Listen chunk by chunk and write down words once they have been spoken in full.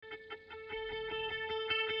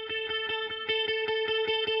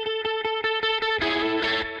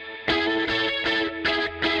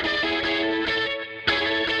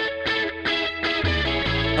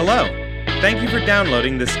Hello. Thank you for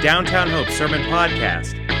downloading this Downtown Hope Sermon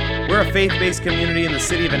Podcast. We're a faith-based community in the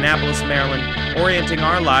city of Annapolis, Maryland, orienting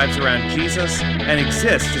our lives around Jesus and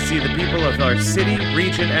exist to see the people of our city,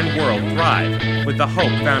 region, and world thrive with the hope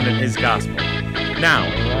found in His gospel. Now,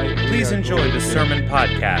 please enjoy the Sermon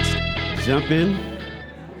Podcast. Jump in.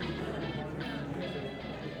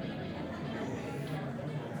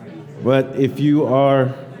 But if you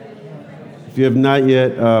have not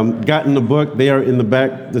yet gotten the book, they are in the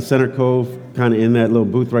back, the center cove, kind of in that little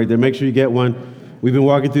booth right there. Make sure you get one. We've been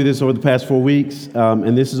walking through this over the past 4 weeks,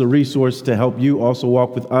 and this is a resource to help you also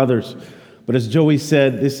walk with others. But as Joey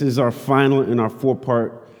said, this is our final in our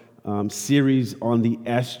 4-part series on the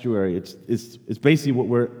Estuary. It's basically what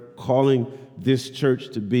we're calling this church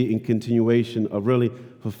to be in continuation of really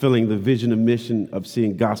fulfilling the vision and mission of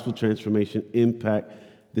seeing gospel transformation impact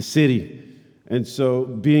the city. And so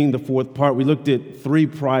being the 4th part, we looked at 3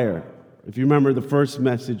 prior. If you remember, the first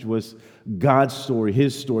message was God's story,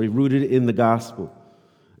 His story, rooted in the gospel.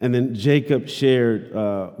 And then Jacob shared,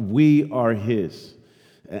 we are His.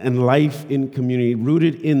 And life in community,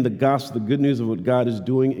 rooted in the gospel, the good news of what God is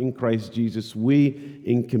doing in Christ Jesus. We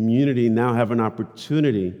in community now have an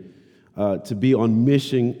opportunity to be on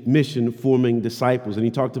mission forming disciples. And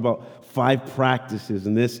he talked about 5 practices,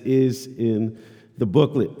 and this is in the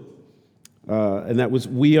booklet. And that was,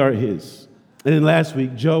 we are His. And then last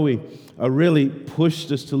week, Joey really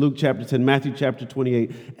pushed us to Luke chapter 10, Matthew chapter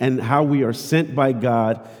 28, and how we are sent by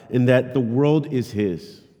God and that the world is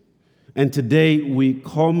His. And today we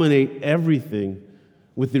culminate everything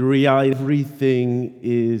with the reality everything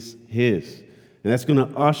is His. And that's going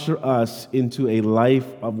to usher us into a life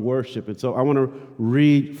of worship. And so I want to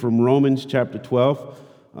read from Romans chapter 12.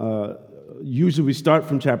 Usually we start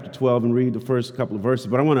from chapter 12 and read the first couple of verses,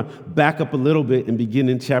 but I want to back up a little bit and begin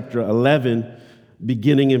in chapter 11,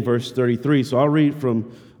 beginning in verse 33. So I'll read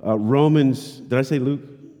from Romans. Did I say Luke?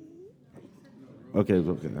 Okay.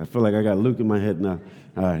 I feel like I got Luke in my head now.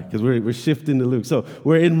 All right, because we're shifting to Luke. So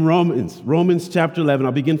we're in Romans chapter 11.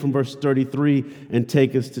 I'll begin from verse 33 and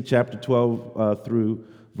take us to chapter 12 through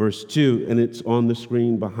verse 2, and it's on the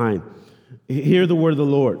screen behind. Hear the word of the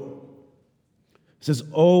Lord. It says,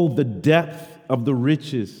 "Oh, the depth of the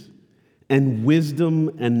riches and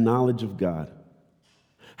wisdom and knowledge of God.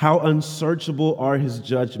 How unsearchable are His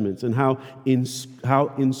judgments and how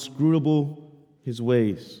inscrutable His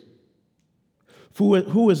ways.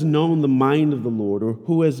 Who has known the mind of the Lord, or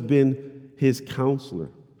who has been His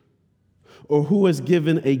counselor? Or who has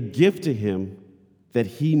given a gift to Him that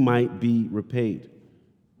He might be repaid?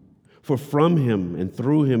 For from Him and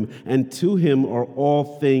through Him and to Him are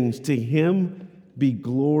all things. To Him be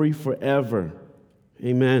glory forever.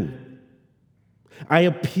 Amen. I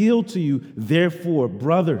appeal to you, therefore,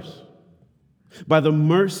 brothers, by the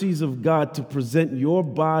mercies of God, to present your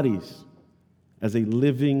bodies as a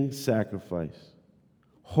living sacrifice,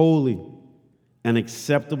 holy and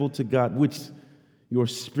acceptable to God, which is your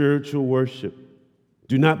spiritual worship.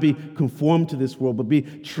 Do not be conformed to this world, but be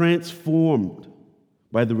transformed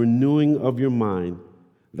by the renewing of your mind,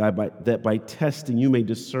 that by testing you may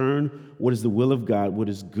discern what is the will of God, what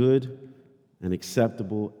is good and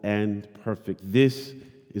acceptable and perfect. This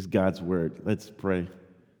is God's word. Let's pray.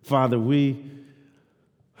 Father, we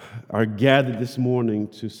are gathered this morning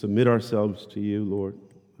to submit ourselves to you, Lord.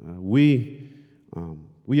 We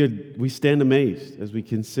stand amazed as we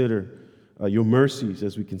consider your mercies,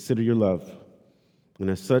 as we consider your love.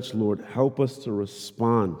 And as such, Lord, help us to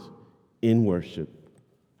respond in worship.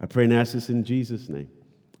 I pray and ask this in Jesus' name.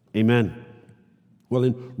 Amen. Well,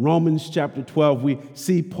 in Romans chapter 12, we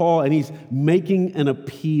see Paul, and he's making an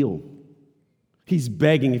appeal. He's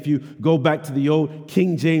begging. If you go back to the old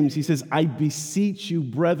King James, he says, I beseech you,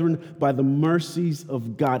 brethren, by the mercies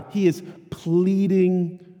of God. He is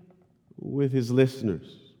pleading with his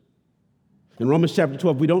listeners. In Romans chapter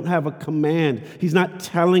 12, we don't have a command. He's not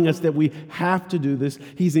telling us that we have to do this.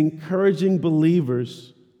 He's encouraging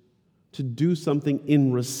believers to do something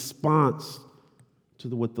in response to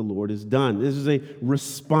what the Lord has done. This is a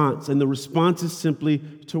response, and the response is simply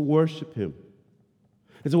to worship Him.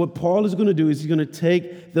 And so what Paul is going to do is he's going to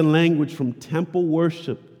take the language from temple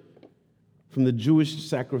worship, from the Jewish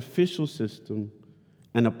sacrificial system,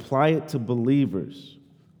 and apply it to believers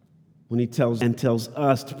when he tells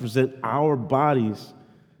us to present our bodies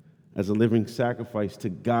as a living sacrifice to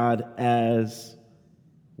God as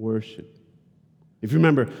worship. If you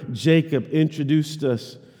remember, Jacob introduced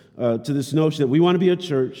us to this notion that we want to be a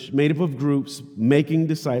church made up of groups making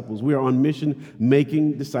disciples. We are on mission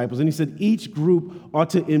making disciples. And he said each group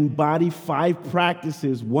ought to embody 5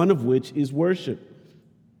 practices, one of which is worship.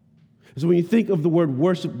 So when you think of the word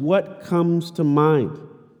worship, what comes to mind?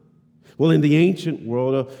 Well, in the ancient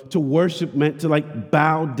world, to worship meant to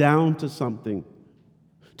bow down to something,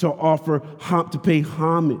 to offer, to pay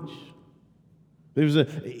homage. There was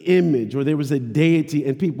an image or there was a deity,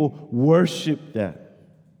 and people worshiped that.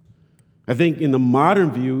 I think in the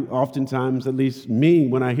modern view, oftentimes, at least me,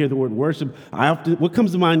 when I hear the word worship, what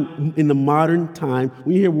comes to mind in the modern time,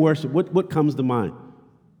 when you hear worship, what comes to mind?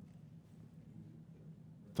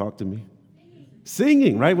 Talk to me.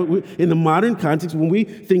 Singing, right? In the modern context, when we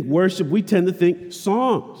think worship, we tend to think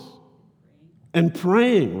songs and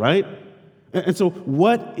praying, right? And so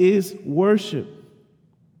what is worship?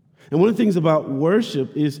 And one of the things about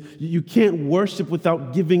worship is you can't worship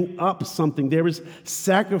without giving up something. There is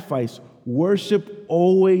sacrifice. Worship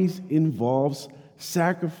always involves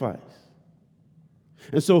sacrifice.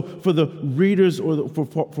 And so for the readers or for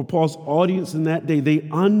Paul's audience in that day, they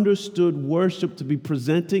understood worship to be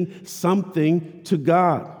presenting something to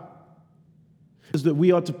God. Is that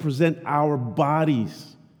we ought to present our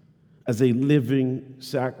bodies as a living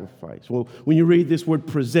sacrifice. Well, when you read this word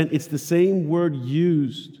present, it's the same word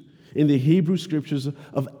used in the Hebrew scriptures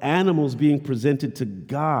of animals being presented to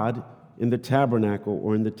God in the tabernacle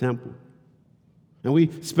or in the temple. And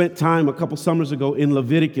we spent time a couple summers ago in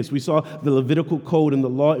Leviticus. We saw the Levitical code and the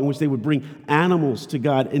law in which they would bring animals to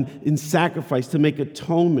God in sacrifice to make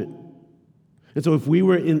atonement. And so if we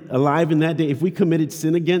were alive in that day, if we committed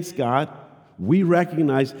sin against God, we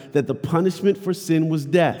recognized that the punishment for sin was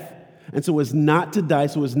death. And so as not to die,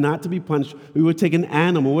 so as not to be punished, we would take an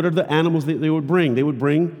animal. What are the animals that they would bring? They would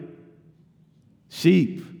bring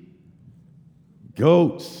sheep,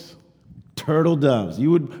 goats, turtle doves. You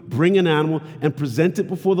would bring an animal and present it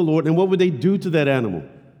before the Lord. And what would they do to that animal?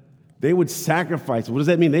 They would sacrifice it. What does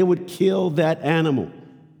that mean? They would kill that animal.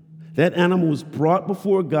 That animal was brought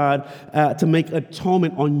before God to make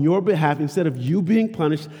atonement on your behalf. Instead of you being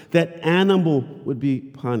punished, that animal would be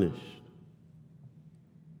punished.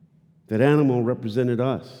 That animal represented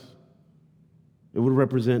us. It would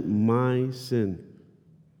represent my sin.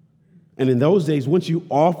 And in those days, once you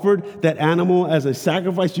offered that animal as a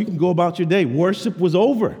sacrifice, you can go about your day. Worship was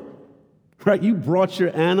over, right? You brought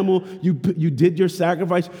your animal, you did your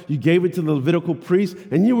sacrifice, you gave it to the Levitical priest,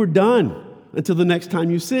 and you were done until the next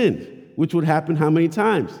time you sinned, which would happen how many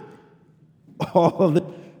times? All of it.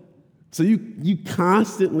 So you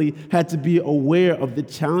constantly had to be aware of the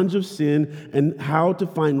challenge of sin and how to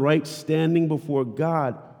find right standing before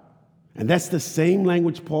God. And that's the same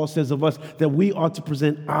language Paul says of us, that we ought to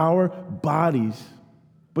present our bodies.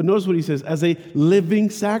 But notice what he says, as a living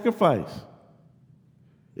sacrifice.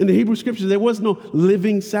 In the Hebrew scriptures, there was no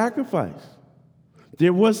living sacrifice.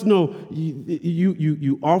 There was no,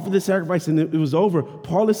 you offer the sacrifice and it was over.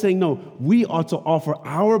 Paul is saying, no, we ought to offer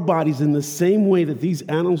our bodies in the same way that these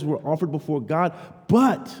animals were offered before God,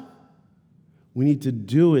 but we need to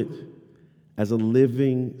do it as a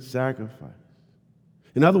living sacrifice.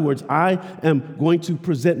 In other words, I am going to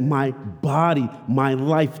present my body, my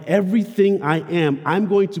life, everything I am. I'm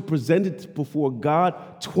going to present it before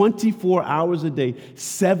God 24 hours a day,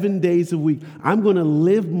 7 days a week. I'm going to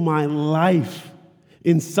live my life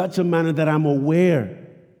in such a manner that I'm aware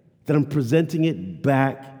that I'm presenting it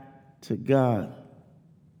back to God.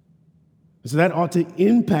 So that ought to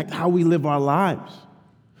impact how we live our lives.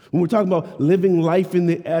 When we're talking about living life in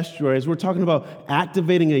the estuary, as we're talking about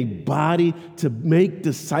activating a body to make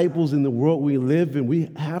disciples in the world we live in,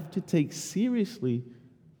 we have to take seriously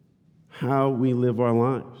how we live our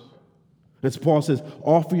lives. As Paul says,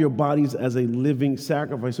 offer your bodies as a living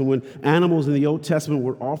sacrifice. And when animals in the Old Testament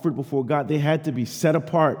were offered before God, they had to be set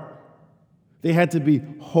apart. They had to be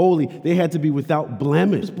holy. They had to be without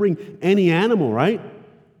blemish. Just bring any animal, right?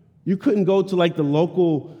 You couldn't go to the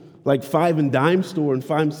local 5 and dime store and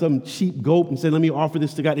find some cheap goat and say, let me offer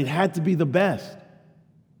this to God. It had to be the best.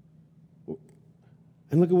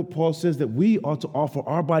 And look at what Paul says, that we ought to offer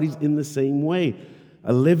our bodies in the same way.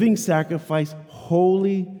 A living sacrifice,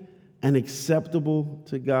 holy and acceptable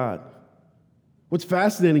to God. What's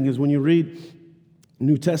fascinating is when you read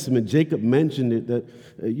New Testament, Jacob mentioned it, that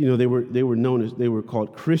they were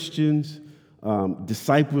called Christians,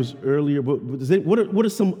 disciples earlier. But what are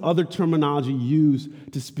some other terminology used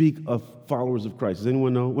to speak of followers of Christ? Does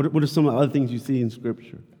anyone know? What are some of the other things you see in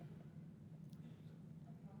Scripture?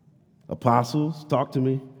 Apostles, talk to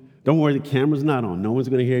me. Don't worry, the camera's not on. No one's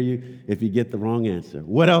going to hear you if you get the wrong answer.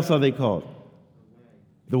 What else are they called?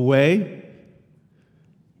 The way.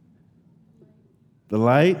 The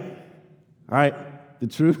light. All right, the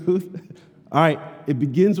truth. All right, it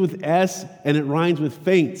begins with S and it rhymes with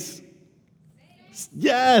faints.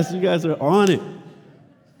 Yes, you guys are on it.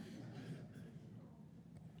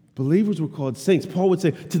 Believers were called saints. Paul would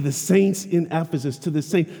say to the saints in Ephesus, to the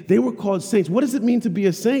saints, they were called saints. What does it mean to be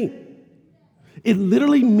a saint? It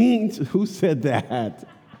literally means, who said that?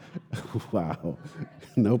 Wow,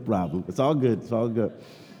 no problem. It's all good. It's all good.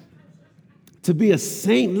 To be a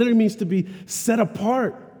saint literally means to be set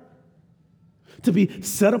apart. To be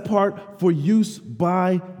set apart for use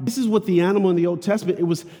by, this is what the animal in the Old Testament, it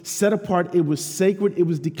was set apart, it was sacred, it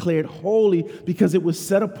was declared holy because it was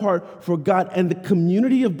set apart for God. And the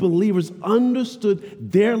community of believers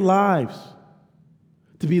understood their lives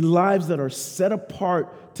to be lives that are set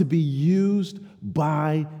apart to be used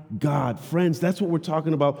by God. Friends, that's what we're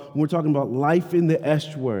talking about when we're talking about life in the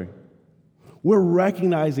estuary. We're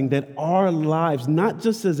recognizing that our lives, not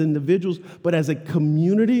just as individuals, but as a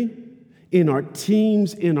community, in our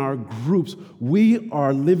teams, in our groups, we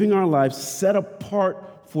are living our lives set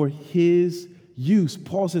apart for His use.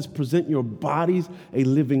 Paul says, present your bodies a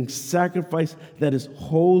living sacrifice that is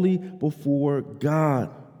holy before God.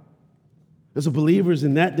 As believers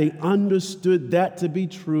in that day understood that to be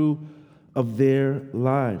true of their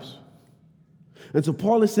lives. And so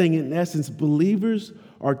Paul is saying, in essence, believers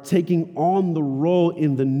are taking on the role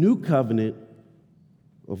in the new covenant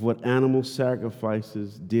of what animal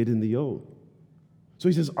sacrifices did in the old. So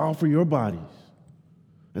he says, offer your bodies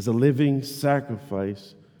as a living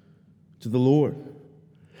sacrifice to the Lord.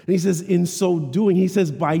 And he says, in so doing, he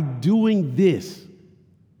says, by doing this,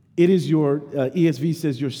 it is your, ESV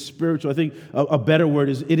says your spiritual, I think a better word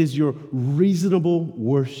is, it is your reasonable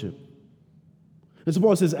worship. And so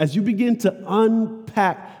Paul says, as you begin to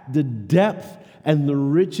unpack the depth and the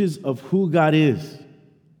riches of who God is,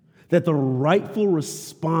 that the rightful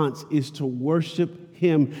response is to worship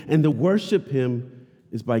Him. And to worship Him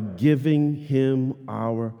is by giving Him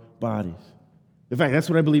our bodies. In fact, that's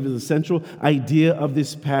what I believe is the central idea of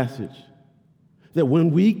this passage. That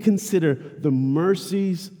when we consider the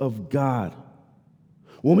mercies of God,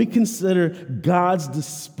 when we consider God's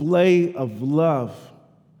display of love,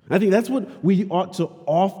 I think that's what we ought to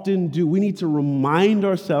often do. We need to remind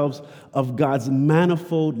ourselves of God's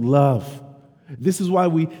manifold love. This is why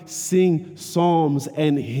we sing psalms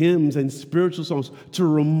and hymns and spiritual songs, to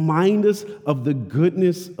remind us of the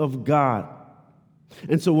goodness of God.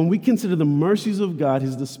 And so when we consider the mercies of God,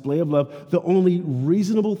 His display of love, the only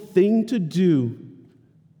reasonable thing to do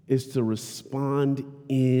is to respond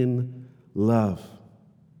in love.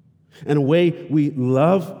 And a way we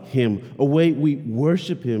love Him, a way we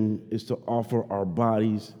worship Him, is to offer our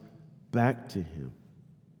bodies back to Him.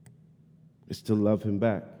 It's to love Him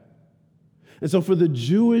back. And so for the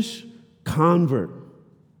Jewish convert,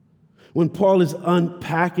 when Paul is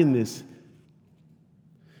unpacking this,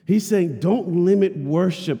 he's saying, don't limit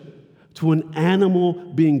worship to an animal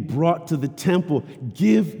being brought to the temple.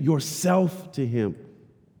 Give yourself to Him.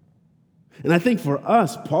 And I think for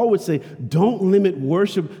us, Paul would say, don't limit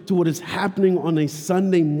worship to what is happening on a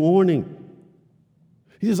Sunday morning.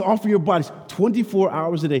 He says, offer your bodies 24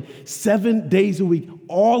 hours a day, 7 days a week.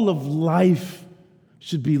 All of life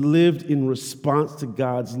should be lived in response to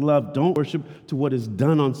God's love. Don't worship to what is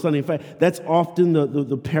done on Sunday. In fact, that's often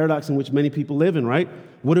the paradox in which many people live in, right?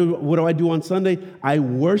 What do I do on Sunday? I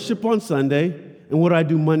worship on Sunday, and what do I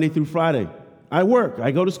do Monday through Friday? I work, I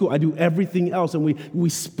go to school, I do everything else, and we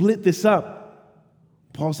split this up.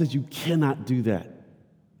 Paul says you cannot do that.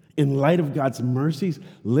 In light of God's mercies,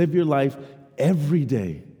 live your life every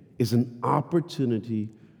day is an opportunity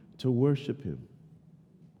to worship Him.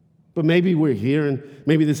 But maybe we're here, and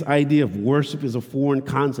maybe this idea of worship is a foreign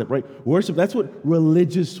concept, right? Worship, that's what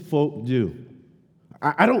religious folk do.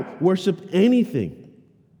 I don't worship anything.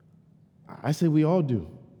 I say we all do.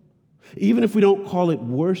 Even if we don't call it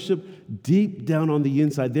worship, deep down on the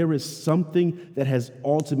inside, there is something that has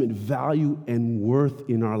ultimate value and worth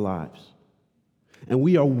in our lives. And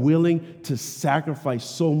we are willing to sacrifice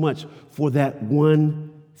so much for that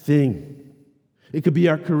one thing. It could be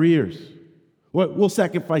our careers. We'll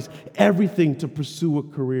sacrifice everything to pursue a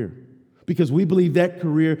career because we believe that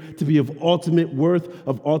career to be of ultimate worth,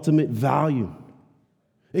 of ultimate value.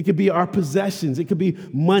 It could be our possessions. It could be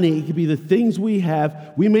money. It could be the things we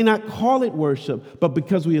have. We may not call it worship, but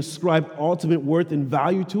because we ascribe ultimate worth and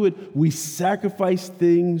value to it, we sacrifice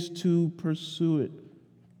things to pursue it.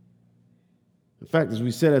 In fact, as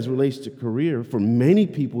we said, as it relates to career, for many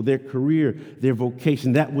people, their career, their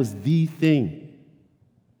vocation, that was the thing.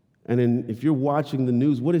 And then if you're watching the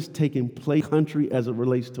news, what is taking place in the country as it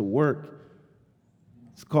relates to work?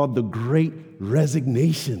 It's called the Great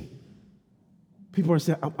Resignation. People are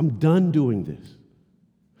saying, I'm done doing this.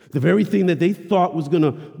 The very thing that they thought was going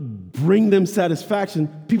to bring them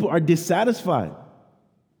satisfaction, people are dissatisfied.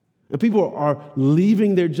 And people are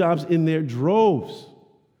leaving their jobs in their droves.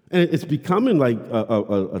 And it's becoming like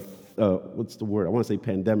what's the word? I want to say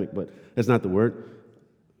pandemic, but that's not the word.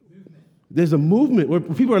 There's a movement where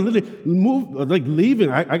people are literally leaving.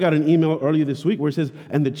 I got an email earlier this week where it says,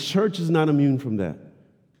 and the church is not immune from that.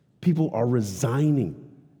 People are resigning.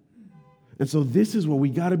 And so this is where we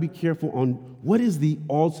got to be careful on what is the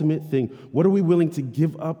ultimate thing. What are we willing to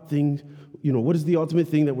give up things? What is the ultimate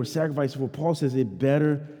thing that we're sacrificing for? Paul says it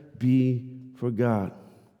better be for God.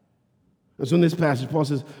 And so in this passage, Paul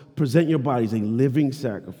says, present your bodies a living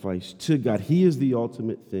sacrifice to God. He is the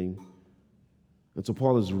ultimate thing. And so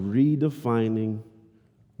Paul is redefining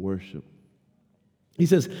worship. He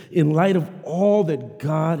says, in light of all that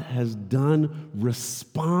God has done,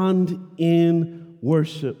 respond in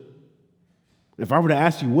worship. If I were to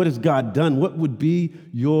ask you, what has God done? What would be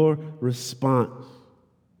your response?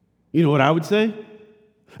 You know what I would say?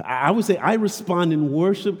 I would say I respond in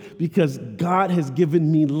worship because God has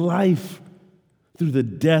given me life through the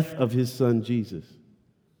death of his son, Jesus.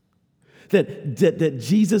 That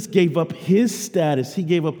Jesus gave up his status, he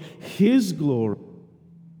gave up his glory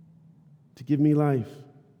to give me life.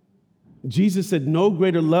 Jesus said, no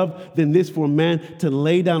greater love than this for a man to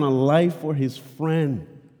lay down a life for his friend.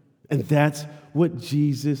 And that's what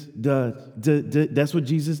Jesus does. That's what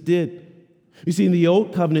Jesus did. You see, in the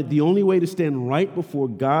old covenant, the only way to stand right before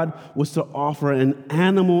God was to offer an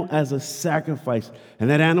animal as a sacrifice. And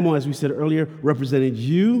that animal, as we said earlier, represented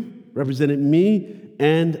you, represented me,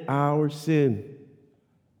 and our sin.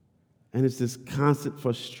 And it's this constant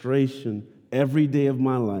frustration every day of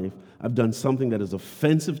my life. I've done something that is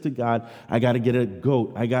offensive to God. I got to get a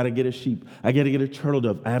goat. I got to get a sheep. I got to get a turtle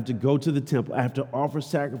dove. I have to go to the temple. I have to offer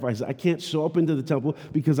sacrifices. I can't show up into the temple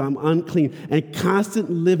because I'm unclean. And constant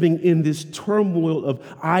living in this turmoil of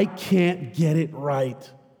I can't get it right.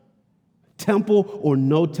 Temple or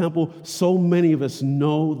no temple, so many of us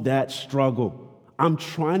know that struggle. I'm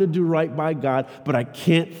trying to do right by God, but I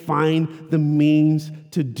can't find the means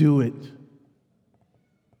to do it.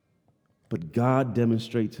 But God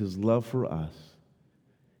demonstrates his love for us,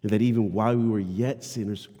 and that even while we were yet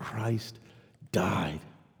sinners, Christ died.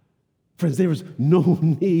 Friends, there was no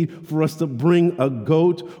need for us to bring a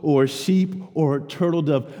goat or a sheep or a turtle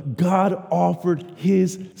dove. God offered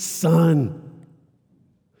his son,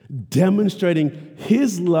 demonstrating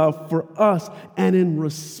his love for us, and in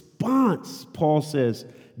response, Paul says,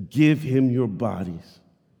 give him your bodies.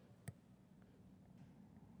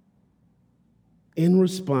 In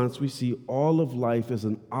response, we see all of life as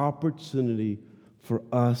an opportunity for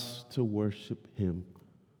us to worship him.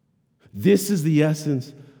 This is the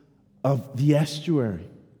essence of the estuary.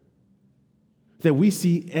 That we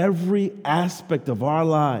see every aspect of our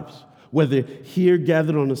lives, whether here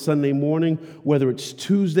gathered on a Sunday morning, whether it's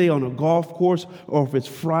Tuesday on a golf course, or if it's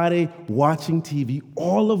Friday watching TV,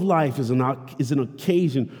 all of life is an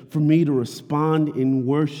occasion for me to respond in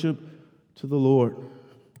worship to the Lord.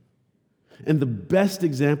 And the best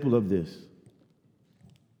example of this,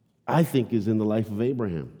 I think, is in the life of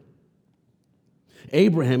Abraham.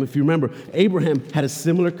 Abraham, if you remember, Abraham had a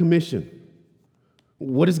similar commission.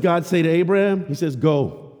 What does God say to Abraham? He says,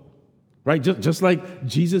 go. Right? Just like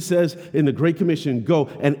Jesus says in the Great Commission, go.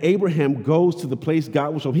 And Abraham goes to the place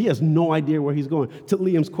God will show him. He has no idea where he's going. To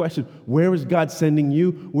Liam's question, where is God sending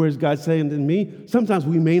you? Where is God sending me? Sometimes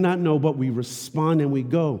we may not know, but we respond and we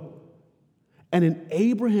go. And then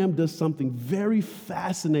Abraham does something very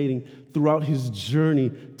fascinating throughout his journey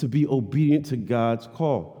to be obedient to God's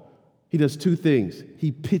call. He does two things.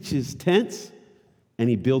 He pitches tents and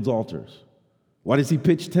he builds altars. Why does he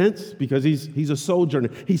pitch tents? Because he's a sojourner.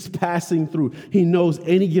 He's passing through. He knows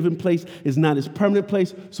any given place is not his permanent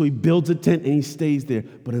place, so he builds a tent and he stays there.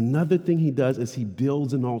 But another thing he does is he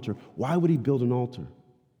builds an altar. Why would he build an altar?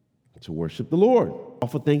 To worship the Lord,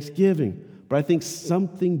 offer thanksgiving. But I think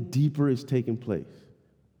something deeper is taking place.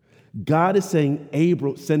 God is sending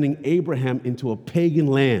Abraham into a pagan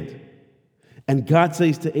land. And God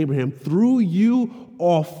says to Abraham, through you,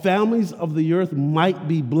 all families of the earth might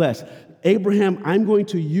be blessed. Abraham, I'm going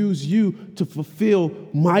to use you to fulfill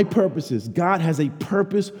my purposes. God has a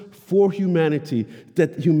purpose for humanity,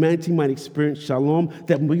 that humanity might experience shalom,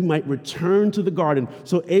 that we might return to the garden.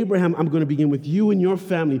 So Abraham, I'm going to begin with you and your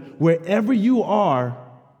family. Wherever you are,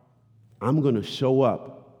 I'm going to show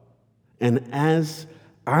up. And as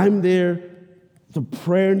I'm there, the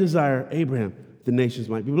prayer and desire, Abraham, the nations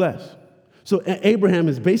might be blessed. So Abraham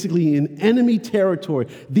is basically in enemy territory.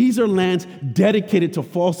 These are lands dedicated to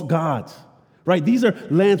false gods, right? These are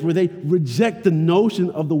lands where they reject the notion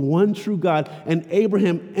of the one true God. And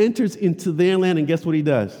Abraham enters into their land, and guess what he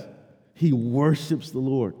does? He worships the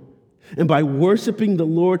Lord. And by worshiping the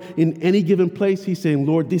Lord in any given place, he's saying,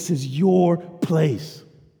 Lord, this is your place.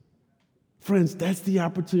 Friends, that's the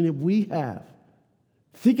opportunity we have.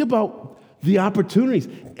 Think about the opportunities.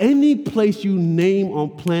 Any place you name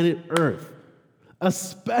on planet Earth,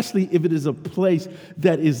 especially if it is a place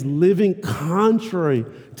that is living contrary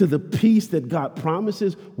to the peace that God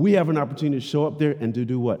promises, we have an opportunity to show up there and to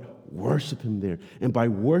do what? Worship him there. And by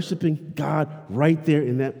worshiping God right there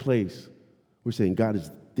in that place, we're saying, God,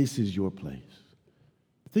 this is your place.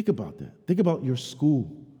 Think about that. Think about your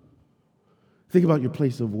school. Think about your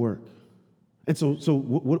place of work. And so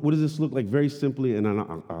what does this look like? Very simply, and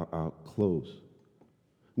I'll close.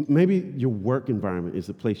 Maybe your work environment is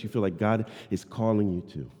the place you feel like God is calling you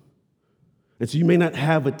to. And so you may not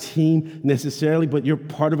have a team necessarily, but you're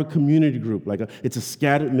part of a community group. It's a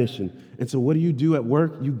scattered mission. And so what do you do at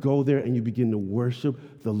work? You go there and you begin to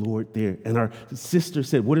worship the Lord there. And our sister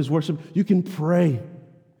said, what is worship? You can pray.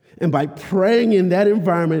 And by praying in that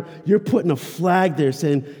environment, you're putting a flag there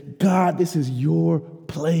saying, God, this is your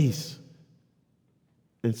place.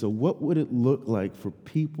 And so what would it look like for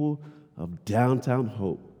people of Downtown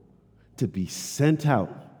Hope to be sent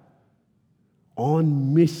out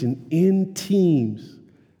on mission in teams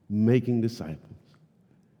making disciples?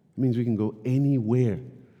 It means we can go anywhere.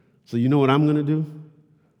 So you know what I'm going to do?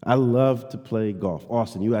 I love to play golf.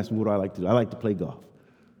 Austin, you asked me what I like to do. I like to play golf.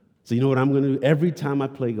 So you know what I'm going to do every time I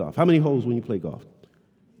play golf? How many holes when you play golf?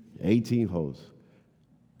 18 holes.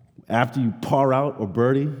 After you par out or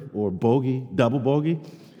birdie or bogey, double bogey,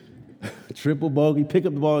 triple bogey, pick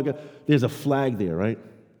up the ball again, there's a flag there, right?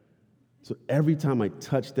 So every time I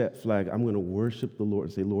touch that flag, I'm going to worship the Lord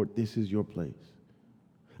and say, Lord, this is your place.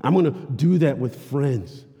 I'm going to do that with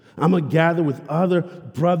friends. I'm going to gather with other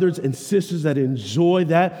brothers and sisters that enjoy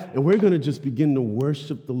that, and we're going to just begin to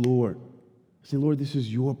worship the Lord. Say, Lord, this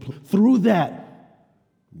is your place. Through that,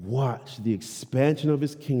 watch the expansion of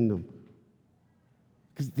his kingdom.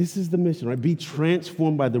 Because this is the mission, right? Be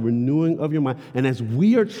transformed by the renewing of your mind. And as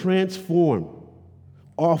we are transformed,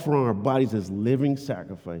 offer our bodies as living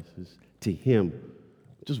sacrifices to him.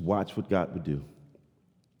 Just watch what God would do.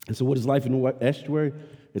 And so what is life in Estuary?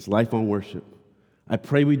 It's life on worship. I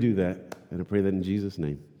pray we do that, and I pray that in Jesus'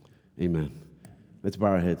 name. Amen. Let's bow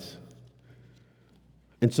our heads.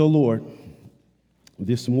 And so, Lord,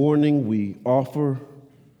 this morning we offer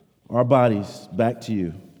our bodies back to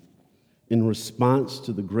you in response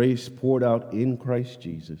to the grace poured out in Christ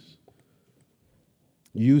Jesus.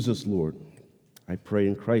 Use us, Lord. I pray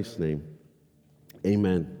in Christ's name.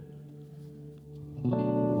 Amen.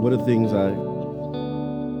 One of the things I